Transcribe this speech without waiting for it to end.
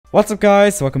What's up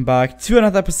guys, welcome back to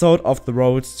another episode of the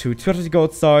road to 200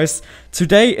 gold stars.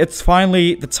 Today it's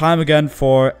finally the time again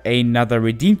for another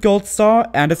redeemed gold star,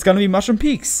 and it's gonna be Mushroom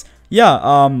Peaks.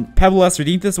 Yeah, Pebble has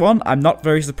redeemed this one. I'm not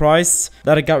very surprised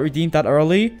that it got redeemed that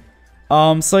early.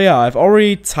 So yeah, I've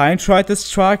already time tried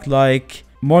this track like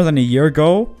more than a year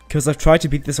ago, because I've tried to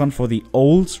beat this one for the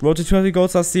old Road to 200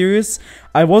 Gold Star series.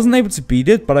 I wasn't able to beat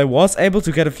it, but I was able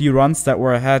to get a few runs that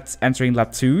were ahead entering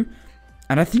lap 2.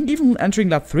 And I think even entering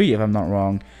lap 3 if I'm not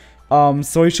wrong.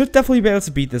 So you should definitely be able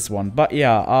to beat this one. But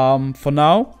yeah, for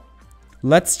now,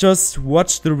 let's just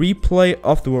watch the replay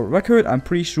of the world record. I'm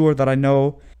pretty sure that I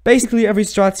know basically every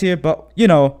strat here, but you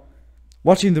know,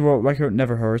 watching the world record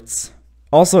never hurts.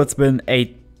 Also, it's been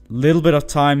a little bit of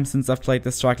time since I've played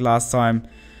this track last time.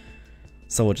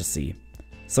 So we'll just see.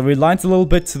 So we lined a little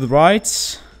bit to the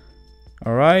right.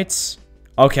 Alright.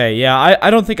 Okay, yeah, I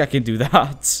don't think I can do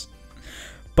that.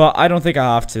 But I don't think I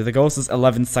have to. The ghost is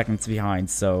 11 seconds behind,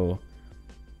 so...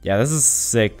 yeah, this is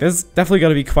sick. This is definitely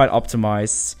going to be quite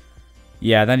optimized.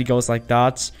 Yeah, then he goes like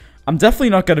that. I'm definitely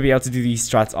not going to be able to do these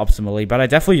strats optimally, but I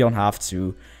definitely don't have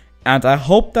to. And I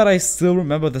hope that I still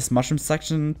remember this mushroom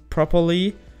section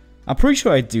properly. I'm pretty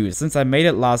sure I do, since I made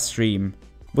it last stream.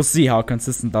 We'll see how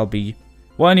consistent I'll be.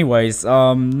 Well, anyways,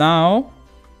 now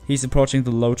he's approaching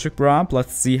the low trick ramp.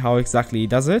 Let's see how exactly he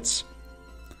does it.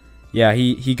 Yeah,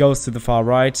 he goes to the far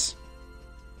right.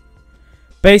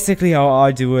 Basically how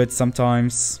I do it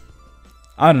sometimes.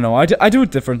 I don't know, I do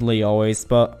it differently always,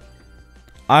 but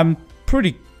I'm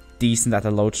pretty decent at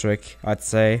the low trick, I'd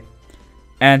say.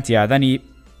 And yeah, then he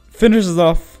finishes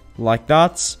off like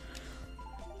that.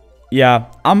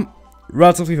 Yeah, I'm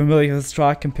relatively familiar with this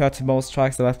track compared to most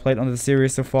tracks that I've played on the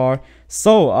series so far.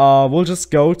 So, we'll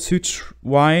just go to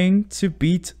trying to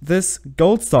beat this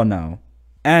gold star now.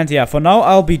 And yeah, for now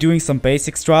I'll be doing some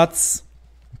basic strats,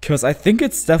 because I think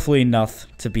it's definitely enough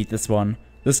to beat this one.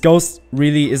 This ghost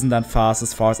really isn't that fast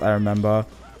as far as I remember.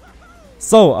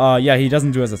 So, yeah, he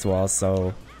doesn't do it as well,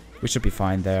 so we should be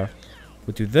fine there.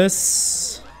 We'll do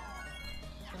this.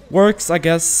 Works, I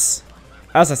guess.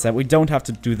 As I said, we don't have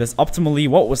to do this optimally.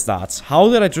 What was that? How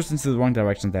did I drift into the wrong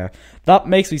direction there? That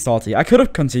makes me salty. I could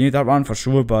have continued that run for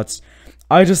sure, but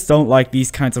I just don't like these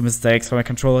kinds of mistakes where my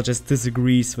controller just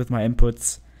disagrees with my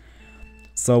inputs.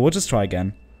 So we'll just try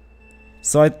again.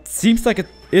 So it seems like it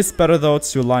is better though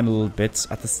to align a little bit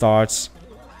at the start.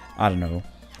 I don't know.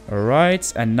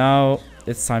 Alright, and now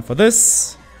it's time for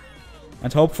this.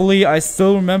 And hopefully I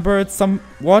still remember it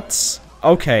somewhat.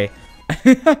 Okay.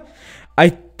 I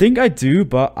think I do,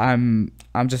 but I'm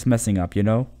just messing up, you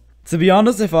know? To be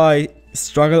honest, if I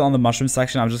struggle on the mushroom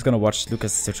section, I'm just gonna watch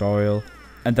Lucas' tutorial.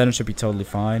 And then it should be totally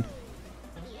fine.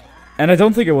 And I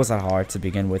don't think it was that hard to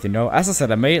begin with, you know. As I said,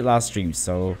 I made it last stream,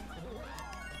 so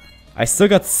I still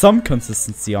got some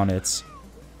consistency on it.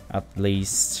 At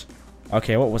least.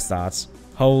 Okay, what was that?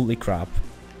 Holy crap.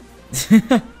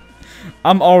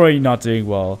 I'm already not doing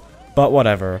well. But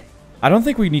whatever. I don't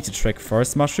think we need to trick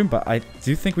first mushroom, but I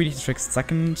do think we need to trick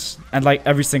second. And like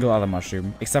every single other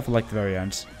mushroom. Except for like the very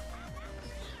end.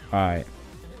 Alright.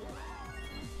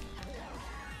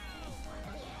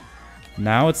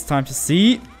 Now it's time to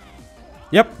see.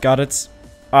 Yep, got it.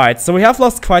 Alright, so we have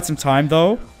lost quite some time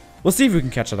though. We'll see if we can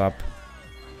catch it up.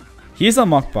 He's on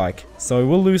mock bike, so we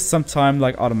will lose some time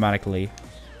like automatically.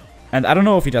 And I don't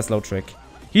know if he does low trick.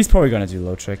 He's probably gonna do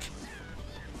low trick.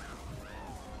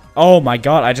 Oh my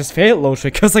god, I just failed low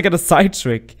trick because I got a side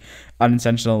trick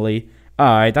unintentionally.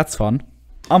 Alright, that's fun.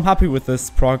 I'm happy with this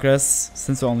progress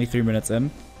since we're only 3 minutes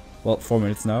in. Well, 4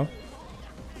 minutes now.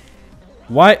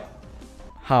 Why?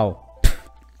 How?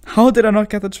 How did I not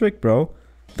get the trick, bro?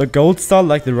 The gold star,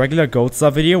 like the regular gold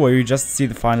star video where you just see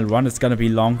the final run, is gonna be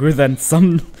longer than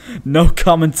some no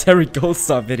commentary gold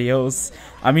star videos.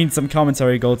 I mean some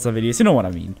commentary gold star videos, you know what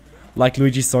I mean. Like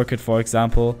Luigi's Circuit, for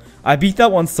example. I beat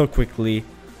that one so quickly.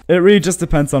 It really just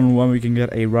depends on when we can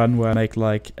get a run where I make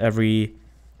like every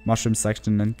mushroom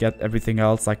section and get everything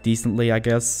else like decently, I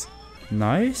guess.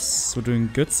 Nice, we're doing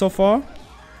good so far.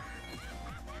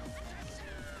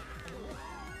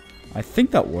 I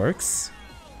think that works.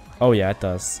 Oh yeah, it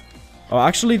does. Oh,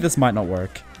 actually, this might not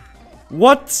work.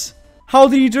 What? How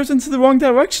did you drift into the wrong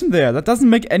direction there? That doesn't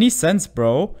make any sense,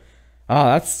 bro.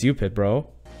 Ah, that's stupid, bro.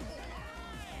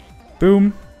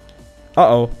 Boom.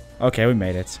 Uh-oh. Okay, we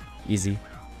made it. Easy.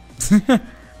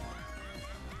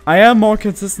 I am more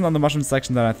consistent on the mushroom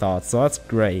section than I thought, so that's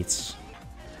great.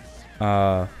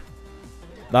 That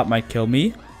might kill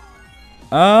me.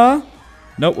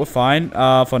 Nope, we're fine.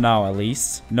 For now, at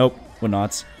least. Nope, we're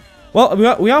not. Well,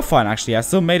 we are fine, actually. I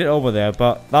still made it over there,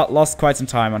 but that lost quite some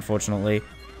time, unfortunately.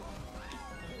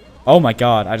 Oh my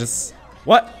god, I just...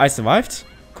 What? I survived?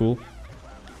 cool.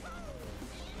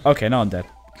 Okay, now I'm dead.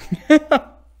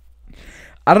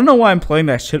 I don't know why I'm playing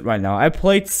that shit right now. I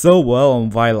played so well on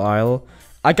Vile Isle.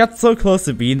 I got so close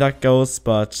to being that ghost,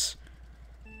 but...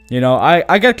 You know,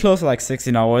 I got close to like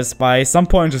 16 hours. By some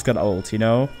point, it just got old, you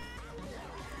know?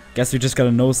 Guess we just got a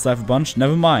nosedive a bunch.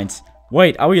 Never mind.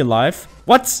 Wait, are we alive?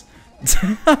 What?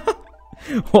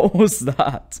 What was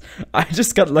that? I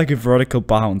just got like a vertical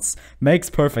bounce.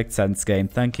 Makes perfect sense, game.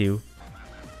 Thank you.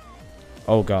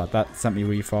 Oh god, that sent me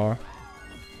really far.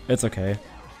 It's okay.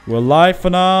 We're alive for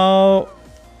now.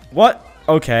 What?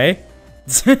 Okay.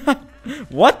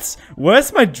 What?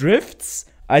 Where's my drifts?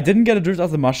 I didn't get a drift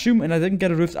of the mushroom and I didn't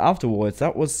get a drift afterwards.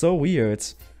 That was so weird.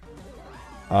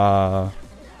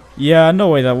 Yeah, no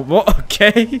way that... Well,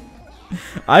 okay.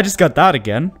 I just got that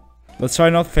again. Let's try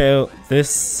not fail this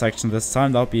section this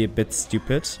time. That would be a bit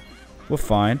stupid. We're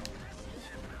fine.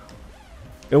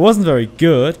 It wasn't very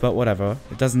good, but whatever.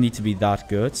 It doesn't need to be that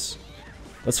good.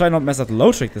 Let's try not mess up the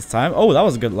low trick this time. Oh, that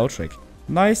was a good low trick.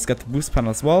 Nice. Got the boost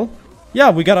panel as well. Yeah,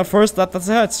 we got our first lap that's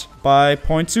ahead by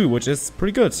 0.2, which is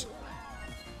pretty good.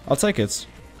 I'll take it.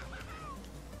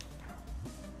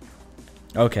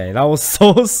 Okay, that was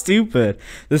so stupid.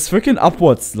 This freaking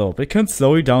upward slope, it can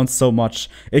slow you down so much.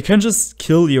 It can just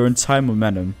kill your entire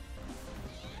momentum.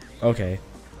 Okay.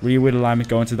 Really weird alignment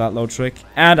going to that low trick.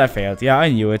 And I failed. Yeah, I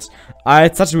knew it. I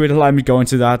had such a weird alignment going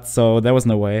to that, so there was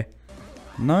no way.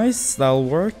 Nice, that'll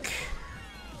work.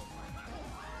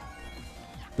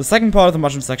 The second part of the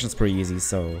mushroom section is pretty easy,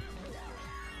 so...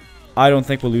 I don't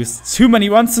think we'll lose too many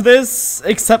runs to this,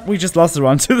 except we just lost a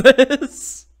run to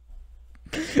this.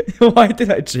 Why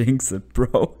did I jinx it,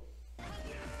 bro?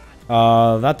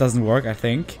 That doesn't work, I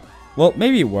think. Well,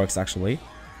 maybe it works, actually.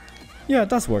 Yeah, it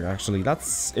does work, actually.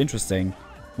 That's interesting.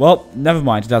 Well, never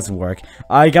mind, it doesn't work.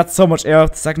 I got so much air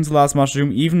off the second to last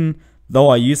mushroom, even though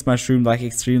I used my shroom, like,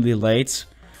 extremely late.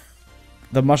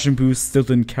 The mushroom boost still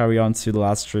didn't carry on to the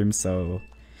last stream, so...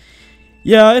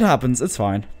 Yeah, it happens, it's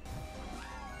fine.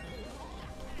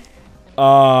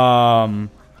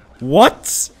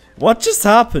 What? What just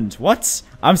happened? What?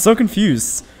 I'm so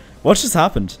confused. What just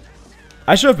happened?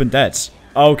 I should have been dead.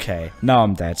 Okay, now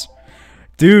I'm dead.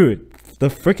 Dude, the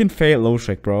freaking fail low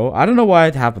trick, bro. I don't know why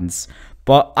it happens.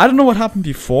 But I don't know what happened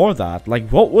before that. Like,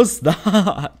 what was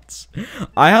that?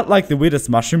 I had, like, the weirdest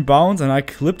mushroom bounce and I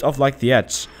clipped off, like, the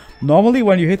edge. Normally,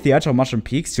 when you hit the edge of mushroom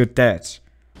peaks, you're dead.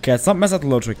 Okay, let's not mess up the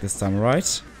low trick this time,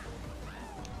 right?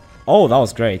 Oh, that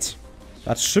was great.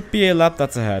 That should be a lap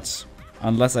that's ahead.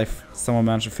 Unless someone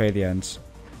managed to fail the end.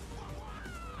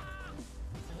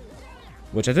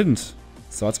 Which I didn't.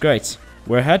 So that's great.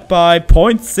 We're ahead by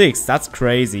 0.6. That's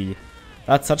crazy.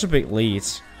 That's such a big lead.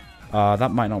 That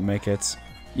might not make it.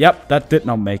 Yep, that did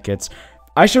not make it.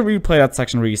 I should replay that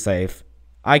section really safe.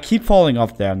 I keep falling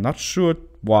off there. I'm not sure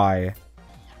why.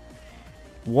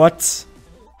 What?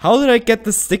 How did I get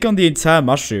the stick on the entire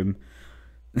mushroom?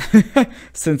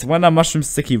 Since when are mushrooms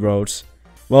sticky road?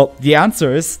 Well, the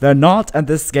answer is they're not, and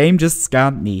this game just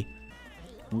scammed me.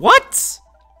 What?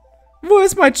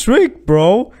 Where's my trick,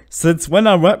 bro? Since when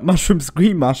are red mushrooms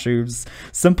green mushrooms?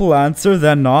 Simple answer,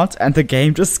 they're not, and the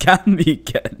game just scammed me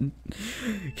again.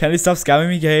 Can you stop scamming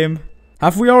me, game?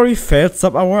 Have we already failed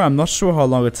sub-hour? I'm not sure how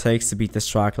long it takes to beat this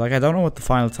track. Like, I don't know what the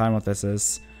final time of this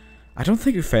is. I don't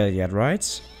think we failed yet,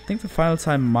 right? I think the final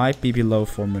time might be below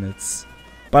 4 minutes.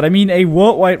 But I mean, a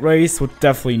worldwide race would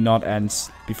definitely not end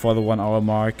before the 1 hour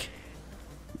mark.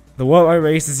 The worldwide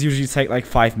races usually take like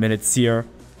 5 minutes here.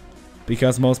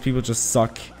 Because most people just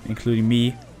suck, including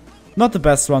me. Not the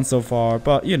best one so far,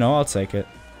 but you know, I'll take it.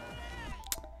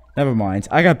 Never mind,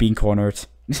 I got bean cornered.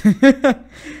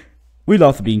 We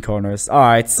love the bean corners.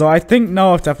 Alright, so I think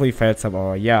now I've definitely failed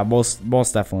sub-hour. Yeah, most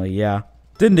definitely, yeah.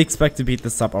 Didn't expect to beat the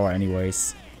sub-hour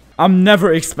anyways. I'm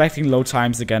never expecting low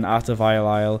times again after Vile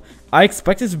Isle. I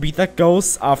expected to beat that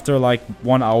ghost after like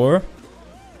 1 hour.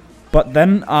 But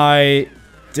then I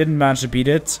didn't manage to beat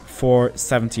it for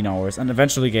 17 hours and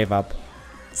eventually gave up.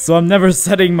 So I'm never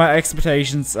setting my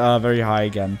expectations very high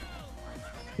again.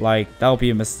 Like, that would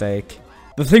be a mistake.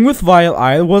 The thing with Vile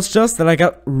Isle was just that I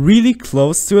got really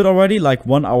close to it already, like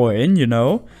 1 hour in, you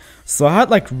know? So I had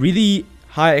like really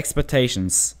high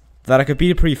expectations that I could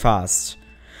beat it pretty fast.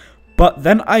 But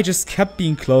then I just kept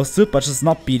being close to it, but just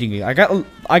not beating it. I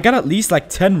got at least like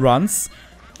 10 runs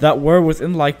that were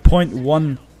within like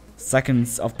 0.1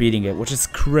 seconds of beating it, which is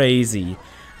crazy.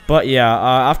 But yeah,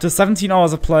 after 17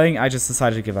 hours of playing, I just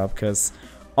decided to give up, because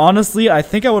honestly, I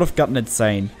think I would have gotten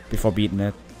insane before beating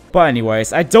it. But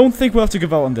anyways, I don't think we'll have to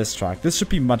give up on this track. This should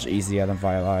be much easier than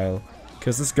Vile Isle,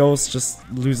 because this ghost just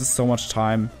loses so much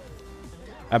time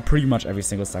at pretty much every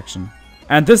single section.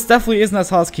 And this definitely isn't as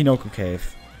hard as Kinoko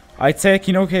Cave. I take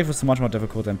Inoke for so much more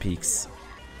difficult than Peaks.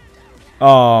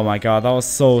 Oh my god, that was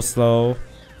so slow.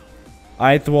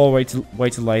 I threw all way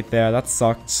too late there. That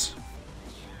sucked.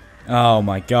 Oh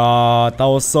my god, that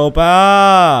was so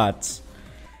bad.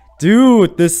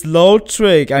 Dude, this low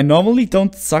trick. I normally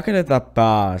don't suck at it that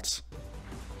bad.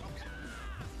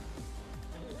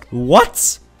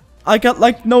 What? I got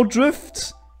like no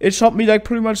drift. It shot me like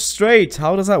pretty much straight.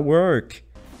 How does that work?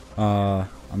 I'm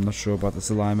not sure about this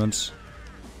alignment.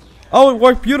 Oh, it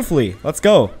worked beautifully. Let's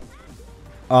go.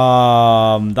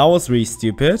 That was really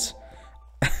stupid.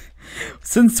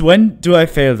 Since when do I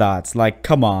fail that? Like,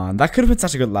 come on. That could have been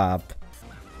such a good lap.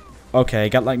 Okay,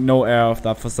 got like no air off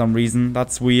that for some reason.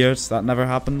 That's weird. That never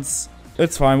happens.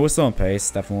 It's fine. We're still on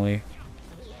pace, definitely.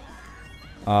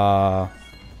 I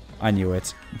knew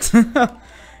it.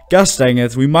 Gosh dang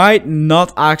it. We might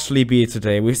not actually beat it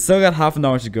today. We've still got half an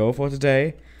hour to go for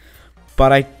today.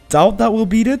 But I doubt that we'll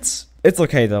beat it. It's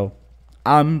okay though.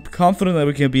 I'm confident that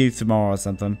we can beat it tomorrow or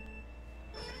something.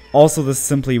 Also, this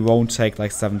simply won't take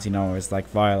like 17 hours like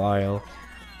Vile Isle.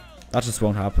 That just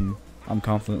won't happen. I'm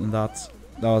confident in that.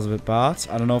 That was a bit bad.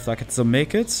 I don't know if I could still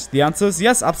make it. The answer is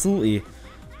yes, absolutely.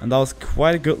 And that was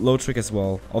quite a good low trick as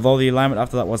well. Although the alignment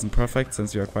after that wasn't perfect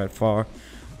since we are quite far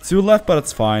to the left, but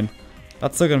it's fine.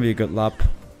 That's still gonna be a good lap.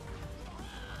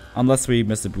 Unless we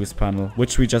miss the boost panel,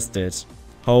 which we just did.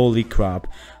 Holy crap.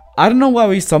 I don't know why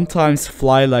we sometimes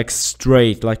fly like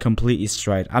straight, like completely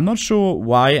straight. I'm not sure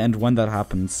why and when that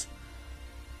happens.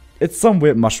 It's some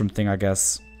weird mushroom thing, I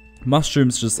guess.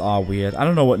 Mushrooms just are weird. I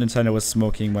don't know what Nintendo was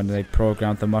smoking when they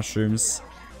programmed the mushrooms.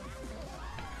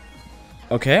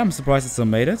 Okay, I'm surprised it still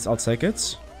made it. I'll take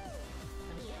it.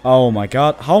 Oh my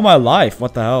god. How am I alive?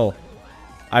 What the hell?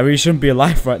 I really shouldn't be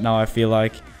alive right now, I feel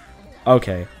like.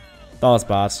 Okay. That was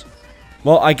bad.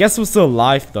 Well, I guess we're still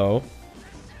alive, though.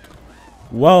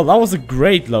 Well, that was a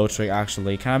great low trick,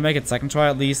 actually. Can I make it second try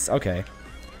at least? Okay.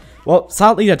 Well,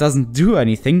 sadly that doesn't do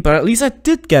anything, but at least I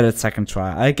did get it second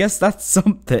try. I guess that's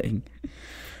something.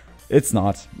 It's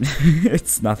not.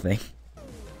 It's nothing.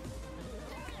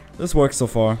 This works so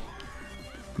far.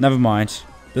 Never mind.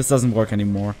 This doesn't work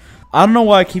anymore. I don't know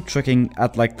why I keep tricking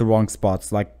at like the wrong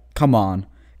spots. Like, come on.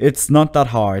 It's not that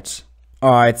hard.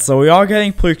 Alright, so we are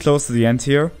getting pretty close to the end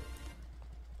here.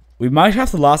 We might have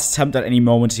the last attempt at any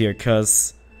moment here,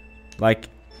 because, like,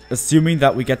 assuming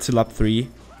that we get to lap 3,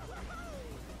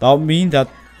 that would mean that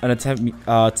an attempt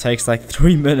takes like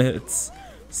 3 minutes.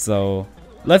 So,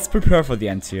 let's prepare for the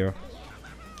end here.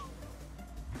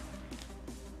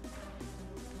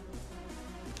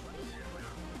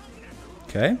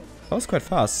 Okay, that was quite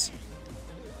fast.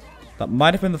 That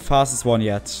might have been the fastest one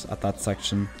yet at that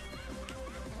section.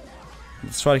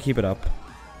 Let's try to keep it up.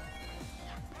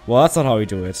 Well, that's not how we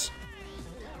do it.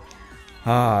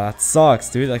 Ah, that sucks,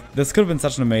 dude. Like, this could have been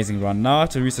such an amazing run. Now I have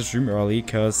to reset stream early,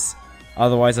 because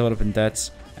otherwise I would have been dead.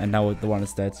 And now the one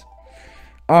is dead.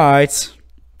 Alright.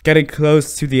 Getting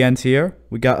close to the end here.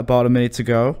 We got about a minute to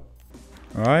go.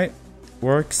 Alright.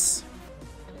 Works.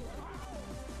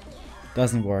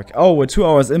 Doesn't work. Oh, we're 2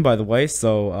 hours in, by the way.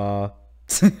 So,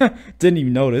 didn't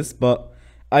even notice. But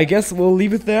I guess we'll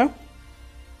leave it there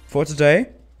for today.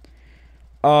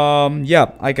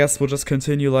 Yeah, I guess we'll just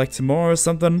continue like tomorrow or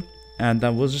something, and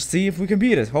then we'll just see if we can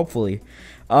beat it, hopefully.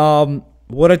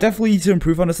 What I definitely need to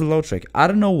improve on is the low trick. I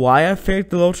don't know why I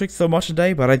failed the low trick so much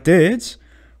today, but I did,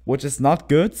 which is not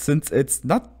good, since it's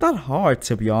not that hard,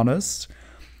 to be honest.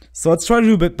 So let's try to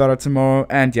do a bit better tomorrow,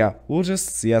 and yeah, we'll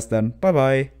just see us then.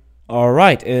 Bye-bye.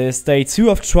 Alright, it is day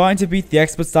 2 of trying to beat the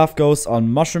expert staff ghost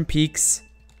on Mushroom Peaks,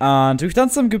 and we've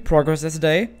done some good progress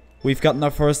yesterday. We've gotten our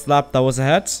first lap that was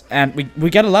ahead, and we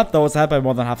get a lap that was ahead by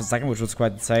more than half a second, which was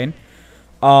quite insane.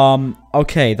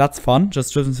 Okay, that's fun.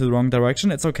 Just driven to the wrong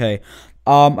direction. It's okay.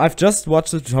 I've just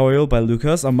watched the tutorial by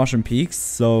Lucas on Mushroom Peaks,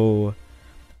 so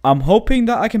I'm hoping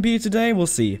that I can beat it today. We'll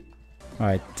see.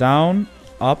 Alright, down,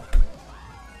 up,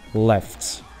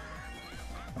 left.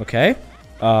 Okay.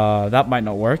 That might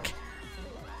not work.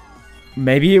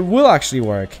 Maybe it will actually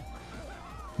work.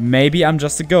 Maybe I'm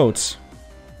just a goat.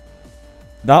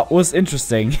 That was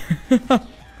interesting.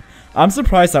 I'm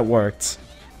surprised that worked.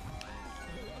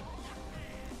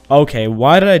 Okay,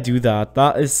 why did I do that?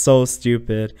 That is so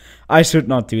stupid. I should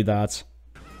not do that.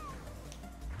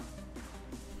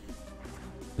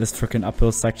 This freaking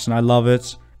uphill section, I love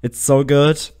it. It's so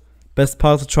good. Best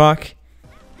part of the track.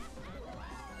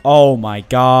 Oh my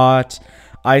god.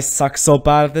 I suck so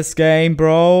bad at this game,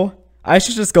 bro. I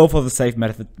should just go for the safe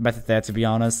method there, to be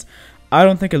honest. I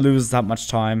don't think it loses that much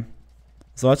time.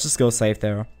 So let's just go safe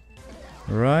there.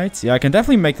 Right. Yeah, I can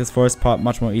definitely make this first part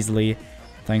much more easily,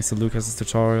 thanks to Lucas's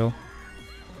tutorial.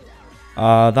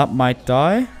 That might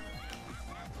die.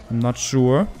 I'm not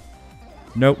sure.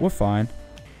 Nope, we're fine.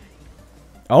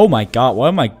 Oh my god, where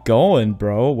am I going,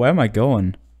 bro? Where am I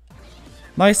going?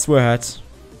 Nice, we're ahead.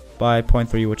 By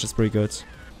 0.3, which is pretty good.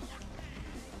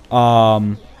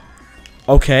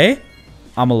 Okay.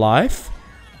 I'm alive.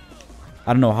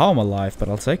 I don't know how I'm alive, but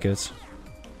I'll take it.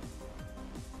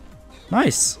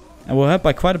 Nice. And we're ahead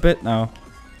by quite a bit now.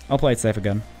 I'll play it safe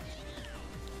again.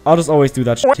 I'll just always do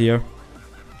that shit here.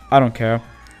 I don't care.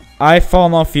 I've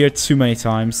fallen off here too many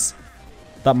times.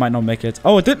 That might not make it.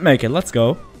 Oh, it did make it. Let's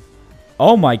go.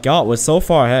 Oh my god, we're so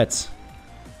far ahead.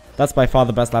 That's by far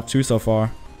the best lap 2 so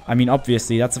far. I mean,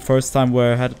 obviously, that's the first time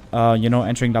we're ahead, you know,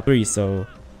 entering lap 3, so...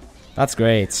 That's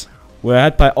great. We're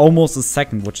ahead by almost a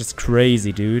second, which is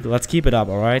crazy, dude. Let's keep it up,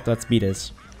 alright? Let's beat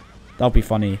it. That'll be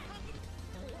funny.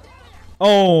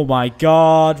 Oh my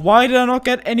god, why did I not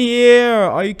get any air?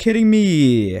 Are you kidding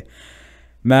me?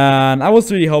 Man, I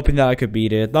was really hoping that I could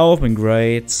beat it. That would have been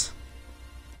great.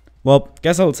 Well,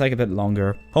 guess it'll take a bit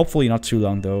longer. Hopefully not too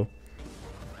long, though.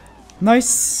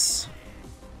 Nice.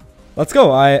 Let's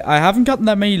go. I haven't gotten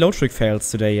that many low trick fails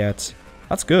today yet.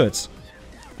 That's good.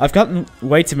 I've gotten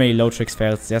way too many low tricks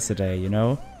fails yesterday, you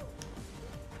know?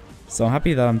 So I'm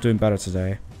happy that I'm doing better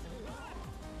today.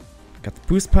 Got the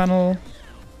boost panel.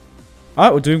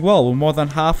 Alright, we're doing well. We're more than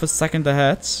half a second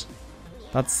ahead.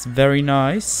 That's very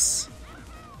nice.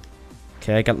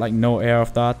 Okay, I got like no air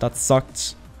of that. That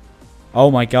sucked.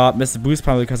 Oh my god, missed the boost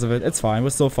panel because of it. It's fine.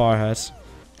 We're still far ahead.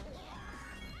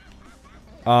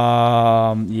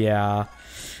 Yeah.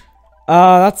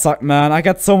 That sucked, man. I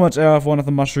got so much air off one of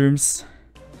the mushrooms.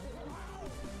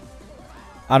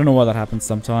 I don't know why that happens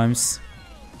sometimes.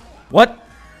 What?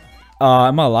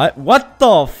 Am I alive? What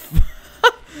the f-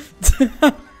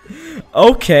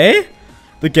 Okay.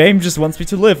 The game just wants me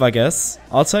to live, I guess.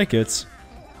 I'll take it.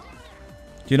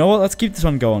 You know what? Let's keep this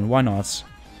one going. Why not?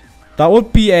 That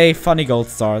would be a funny gold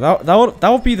star. That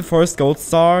would be the first gold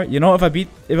star. You know, if I beat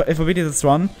this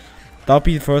run, that would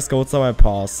be the first gold star I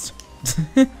passed.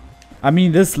 I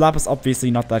mean, this lap is obviously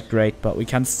not that great, but we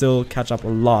can still catch up a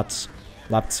lot.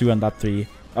 Lap 2 and lap 3.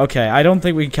 Okay, I don't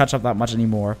think we can catch up that much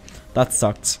anymore. That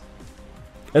sucked.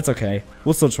 It's okay.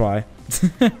 We'll still try.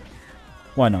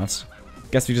 Why not?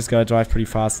 Guess we just gotta drive pretty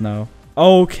fast now.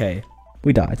 Okay.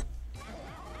 We died.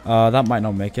 That might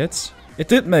not make it. It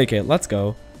did make it. Let's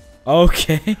go.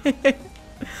 Okay.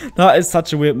 That is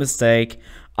such a weird mistake.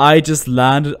 I just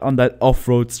landed on that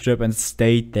off-road strip and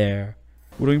stayed there.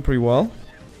 We're doing pretty well.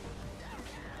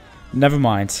 Never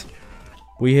mind.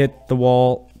 We hit the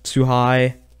wall too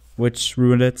high, which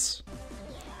ruined it.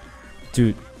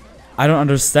 Dude, I don't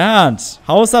understand.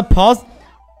 How is that possible?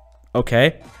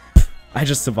 Okay. I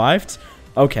just survived.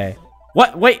 Okay.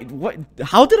 What? Wait, what?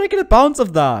 How did I get a bounce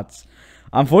of that?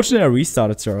 Unfortunately, I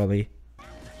restarted too early.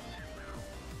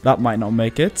 That might not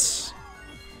make it.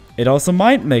 It also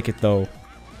might make it, though.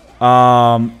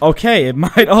 Okay, it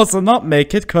might also not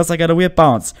make it because I got a weird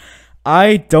bounce.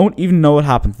 I don't even know what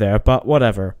happened there, but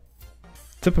whatever.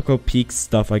 Typical peak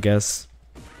stuff, I guess.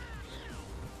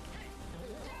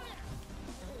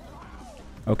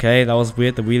 Okay, that was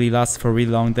weird. The wheelie lasted for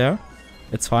really long there.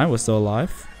 It's fine, we're still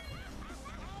alive.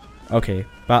 Okay,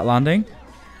 bad landing.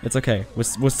 It's okay.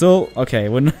 We're still okay.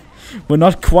 We're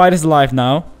not quite as alive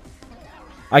now.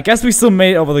 I guess we still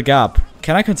made it over the gap.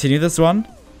 Can I continue this run?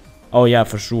 Oh yeah,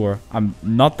 for sure. I'm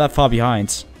not that far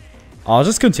behind. I'll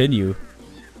just continue.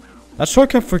 That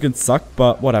shortcut freaking sucked,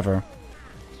 but whatever.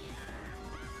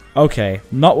 Okay,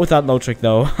 not with that low trick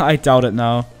though. I doubt it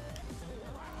now.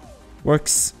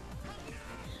 Works.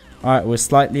 Alright, we're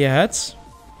slightly ahead.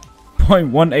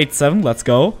 0.187, let's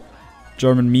go.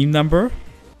 German meme number.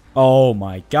 Oh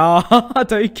my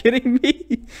god, are you kidding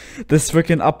me? This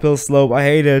freaking uphill slope, I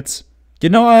hate it. You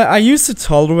know, I used to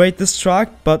tolerate this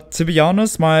track, but to be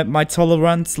honest, my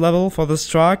tolerance level for this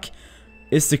track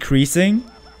is decreasing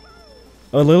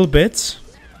a little bit.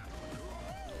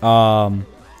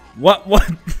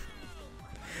 What?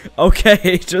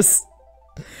 Okay, just...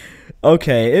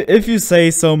 Okay, if you say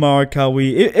so,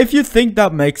 MKWii. If you think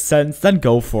that makes sense, then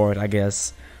go for it, I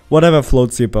guess. Whatever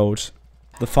floats your boat.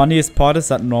 The funniest part is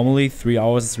that normally 3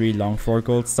 hours is really long for a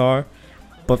gold star.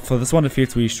 But for this one it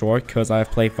feels really short because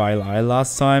I've played Vile Isle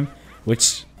last time,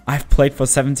 which I've played for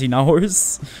 17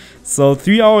 hours. So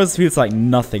 3 hours feels like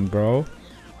nothing, bro.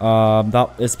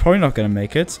 That is probably not gonna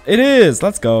make it. It is!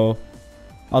 Let's go.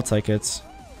 I'll take it.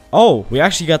 Oh, we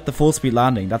actually got the full speed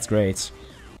landing. That's great.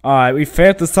 Alright, we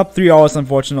failed the sub 3 hours,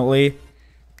 unfortunately.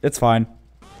 It's fine.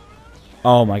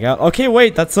 Oh my god. Okay,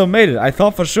 wait, that still made it. I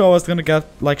thought for sure I was gonna get,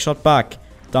 like, shot back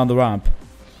down the ramp.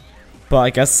 But I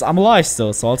guess I'm alive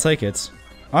still, so I'll take it.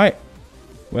 Alright.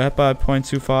 We're ahead by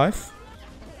 0.25.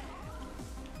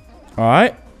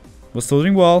 Alright. We're still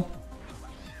doing well.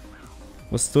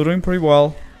 We're still doing pretty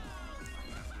well.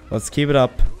 Let's keep it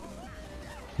up.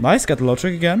 Nice, got the low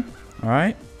trick again.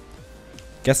 Alright.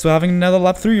 Guess we're having another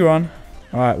lap 3 run.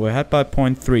 Alright, we're ahead by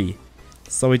 0.3.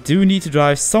 So we do need to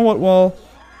drive somewhat well.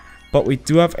 But we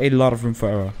do have a lot of room for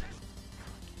error.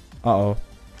 Uh-oh.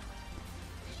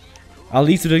 At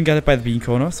least we didn't get hit by the bean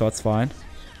corner, so that's fine.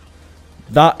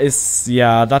 That is...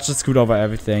 yeah, that just screwed over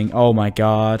everything. Oh my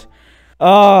god.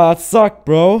 Ah, that sucked,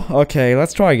 bro. Okay,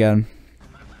 let's try again.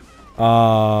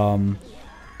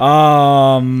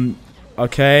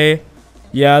 Okay.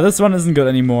 Yeah, this one isn't good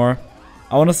anymore.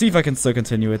 I want to see if I can still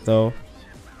continue it, though.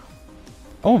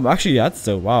 Oh, actually, that's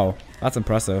still... wow. That's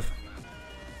impressive.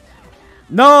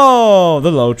 No! The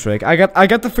low trick. I got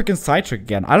the freaking side trick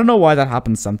again. I don't know why that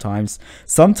happens sometimes.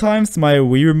 Sometimes my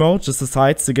Wii remote just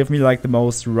decides to give me, like, the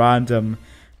most random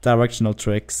directional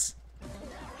tricks.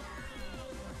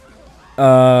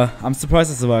 I'm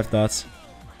surprised I survived that.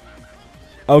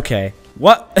 Okay.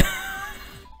 What?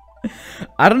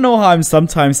 I don't know how I'm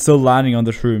sometimes still landing on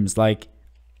the shrooms. Like,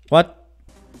 what?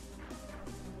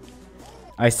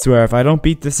 I swear, if I don't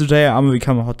beat this today, I'm gonna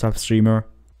become a hot tub streamer.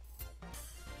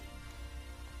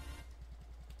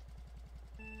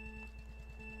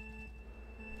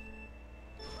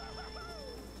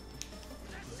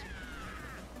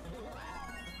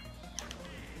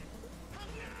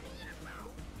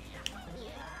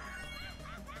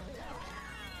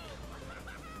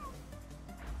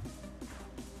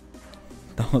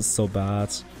 That was so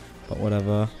bad, but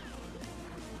whatever.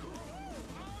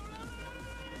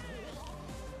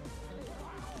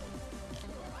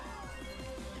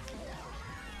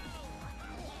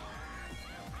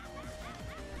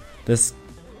 This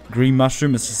green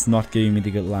mushroom is just not giving me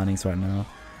the good landings right now.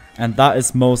 And that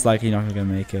is most likely not gonna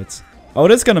make it. Oh,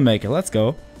 it is gonna make it. Let's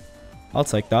go. I'll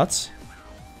take that.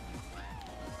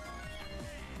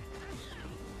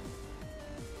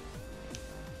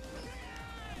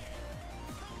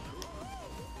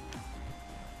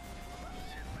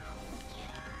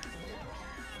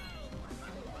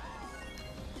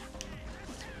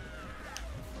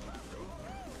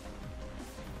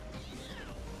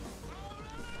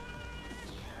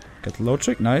 Get the low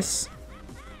trick, nice.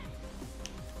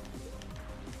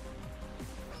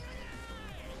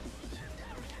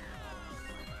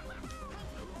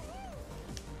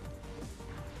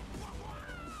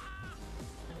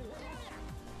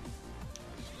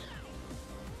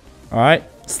 Alright,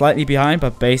 slightly behind,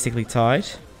 but basically tied.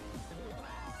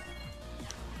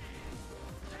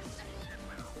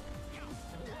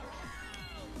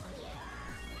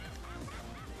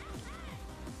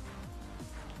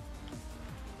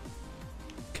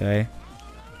 Okay.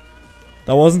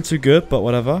 That wasn't too good, but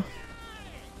whatever.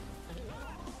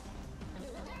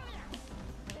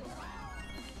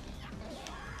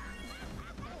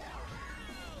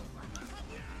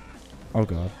 Oh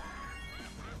god.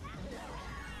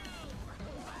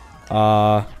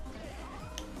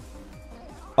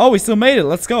 Oh, we still made it.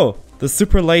 Let's go. The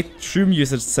super late shroom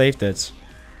usage saved it.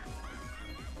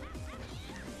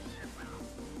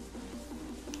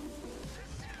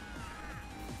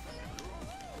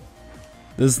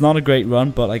 This is not a great run,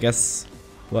 but I guess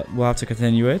we'll have to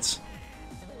continue it.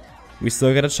 We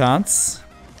still get a chance.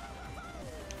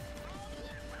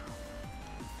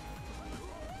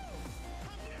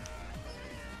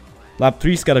 Lap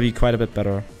 3's gotta be quite a bit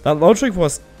better. That low trick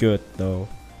was good, though.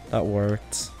 That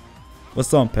worked. We're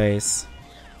still on pace.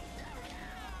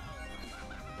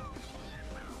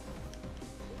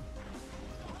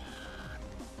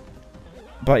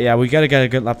 But yeah, we gotta get a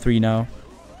good lap 3 now.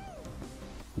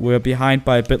 We're behind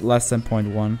by a bit less than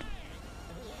 0.1.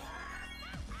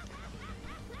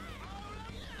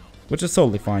 Which is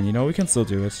totally fine, you know, we can still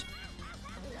do it.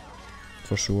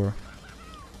 For sure.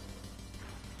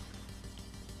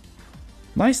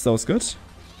 Nice, that was good.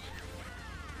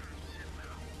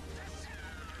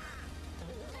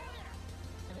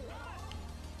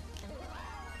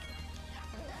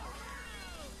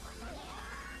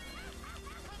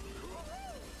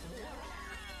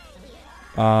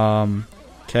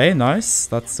 Okay, nice.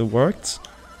 That still worked.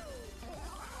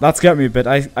 That scared me a bit.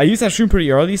 I used that shroom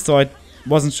pretty early, so I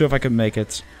wasn't sure if I could make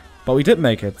it. But we did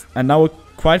make it. And now we're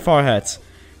quite far ahead.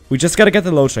 We just gotta get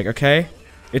the low trick, okay?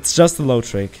 It's just the low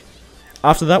trick.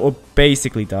 After that, we're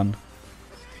basically done.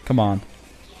 Come on.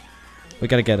 We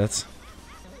gotta get it.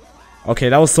 Okay,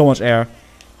 that was so much air.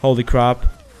 Holy crap.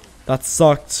 That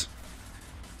sucked.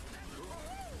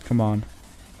 Come on.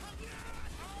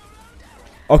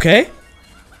 Okay.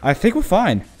 I think we're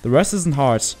fine. The rest isn't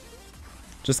hard.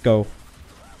 Just go.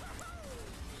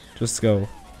 Just go.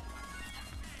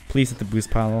 Please hit the boost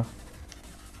panel.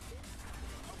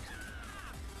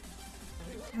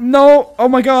 No! Oh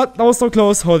my god, that was so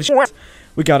close. Holy shit.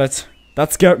 We got it.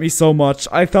 That scared me so much.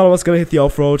 I thought I was gonna hit the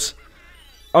off-road.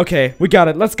 Okay, we got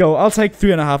it. Let's go. I'll take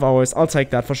 3.5 hours. I'll take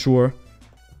that for sure.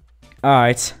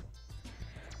 Alright.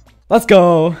 Let's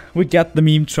go. We get the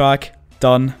meme track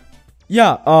done.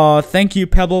 Yeah, thank you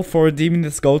Pebble for redeeming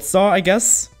this gold star, I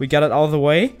guess. We got it out of the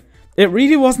way. It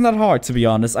really wasn't that hard, to be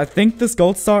honest. I think this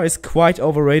gold star is quite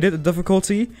overrated in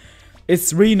difficulty.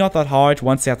 It's really not that hard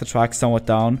once you have the track somewhat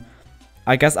down.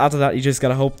 I guess after that, you just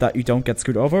gotta hope that you don't get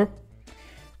screwed over.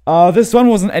 This one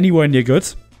wasn't anywhere near good.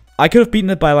 I could have beaten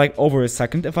it by like over a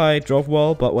second if I drove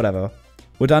well, but whatever.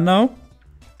 We're done now.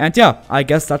 And yeah, I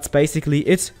guess that's basically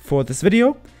it for this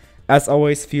video. As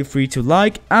always, feel free to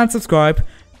like and subscribe.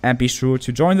 And be sure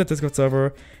to join the Discord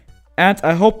server. And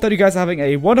I hope that you guys are having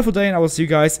a wonderful day. And I will see you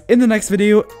guys in the next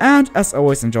video. And as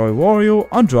always, enjoy Wario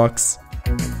on drugs.